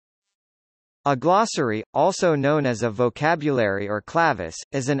A glossary, also known as a vocabulary or clavis,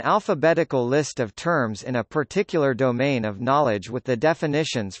 is an alphabetical list of terms in a particular domain of knowledge with the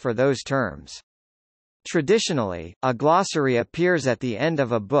definitions for those terms. Traditionally, a glossary appears at the end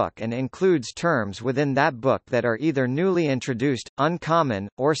of a book and includes terms within that book that are either newly introduced, uncommon,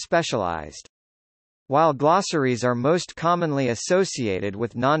 or specialized. While glossaries are most commonly associated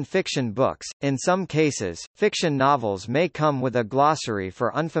with non-fiction books, in some cases, fiction novels may come with a glossary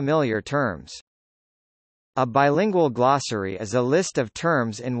for unfamiliar terms. A bilingual glossary is a list of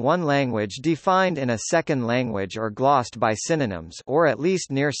terms in one language defined in a second language or glossed by synonyms or at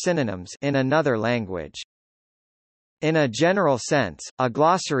least near synonyms in another language. In a general sense, a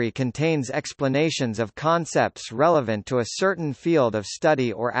glossary contains explanations of concepts relevant to a certain field of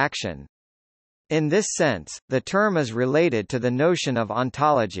study or action. In this sense, the term is related to the notion of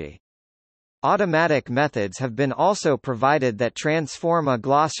ontology. Automatic methods have been also provided that transform a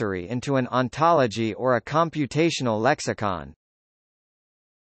glossary into an ontology or a computational lexicon.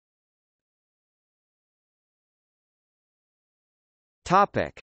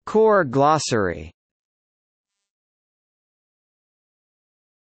 Topic: Core glossary.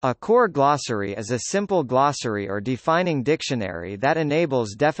 A core glossary is a simple glossary or defining dictionary that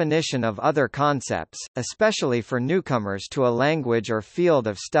enables definition of other concepts, especially for newcomers to a language or field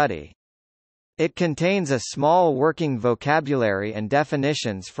of study. It contains a small working vocabulary and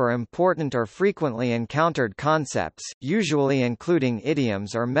definitions for important or frequently encountered concepts, usually including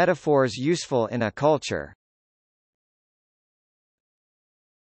idioms or metaphors useful in a culture.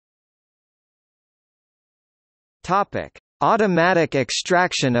 Topic: Automatic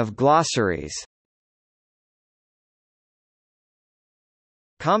extraction of glossaries.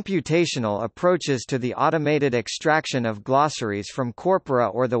 Computational approaches to the automated extraction of glossaries from corpora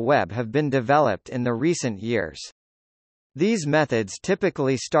or the web have been developed in the recent years. These methods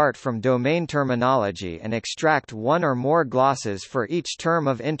typically start from domain terminology and extract one or more glosses for each term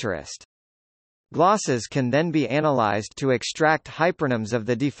of interest. Glosses can then be analyzed to extract hyperonyms of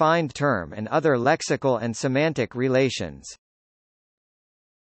the defined term and other lexical and semantic relations.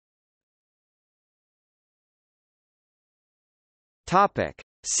 Topic: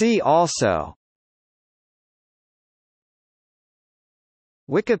 See also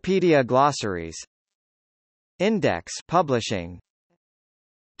Wikipedia glossaries, Index publishing,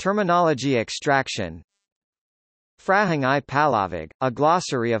 Terminology extraction, Frahang I Palavig, a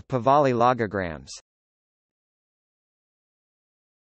glossary of Pahlavi logograms.